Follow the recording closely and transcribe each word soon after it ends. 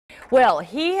Well,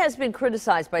 he has been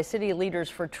criticized by city leaders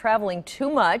for traveling too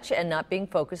much and not being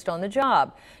focused on the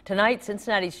job. Tonight,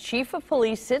 Cincinnati's chief of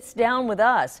police sits down with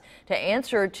us to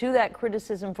answer to that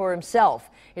criticism for himself.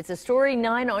 It's a story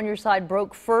 9 on Your Side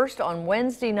broke first on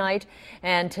Wednesday night,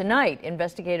 and tonight,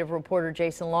 investigative reporter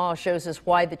Jason Law shows us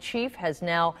why the chief has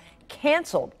now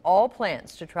canceled all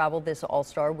plans to travel this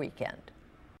All-Star weekend.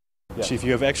 Yes. Chief,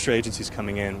 you have extra agencies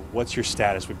coming in. What's your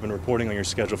status? We've been reporting on your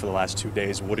schedule for the last 2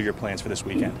 days. What are your plans for this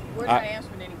weekend? We're not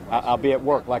answering any questions. I'll be at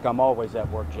work like I'm always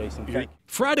at work, Jason.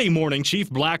 Friday morning, Chief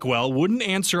Blackwell wouldn't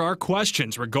answer our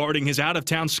questions regarding his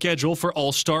out-of-town schedule for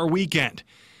All-Star Weekend.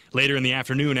 Later in the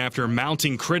afternoon, after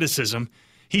mounting criticism,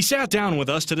 he sat down with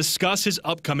us to discuss his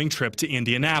upcoming trip to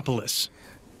Indianapolis.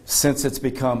 Since it's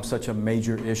become such a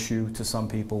major issue to some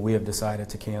people, we have decided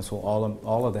to cancel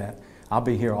all of that. I'll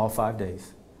be here all 5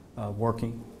 days.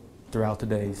 Working throughout the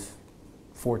days,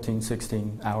 14,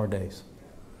 16-hour days.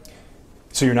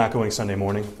 So you're not going Sunday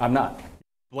morning? I'm not.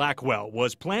 Blackwell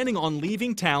was planning on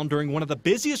leaving town during one of the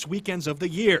busiest weekends of the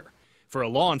year for a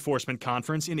law enforcement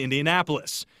conference in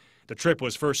Indianapolis. The trip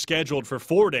was first scheduled for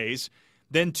 4 days,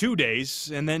 then 2 days,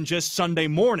 and then just Sunday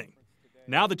morning.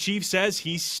 Now the chief says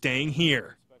he's staying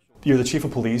here. You're the chief of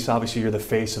police. Obviously, you're the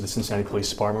face of the Cincinnati Police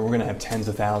Department. We're going to have tens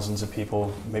of thousands of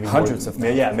people, maybe hundreds of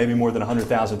thousands. Yeah, maybe more than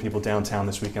 100,000 people downtown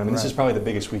this weekend. I mean, Right. This is probably the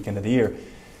biggest weekend of the year.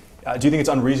 Do you think it's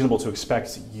unreasonable to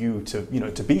expect you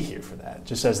to, to be here for that,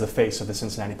 just as the face of the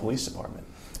Cincinnati Police Department?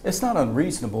 It's not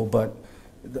unreasonable, but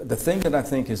the thing that I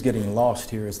think is getting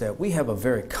lost here is that we have a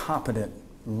very competent,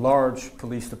 large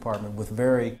police department with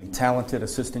very talented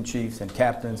assistant chiefs and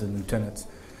captains and lieutenants,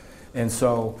 and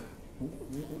so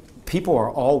people are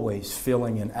always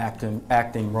filling and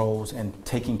acting roles and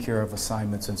taking care of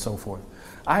assignments and so forth.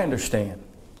 I understand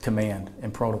command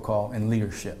and protocol and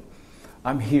leadership.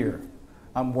 I'm here,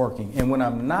 I'm working, and when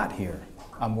I'm not here,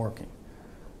 I'm working.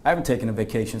 I haven't taken a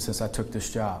vacation since I took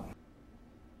this job.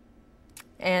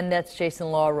 And that's Jason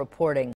Law reporting.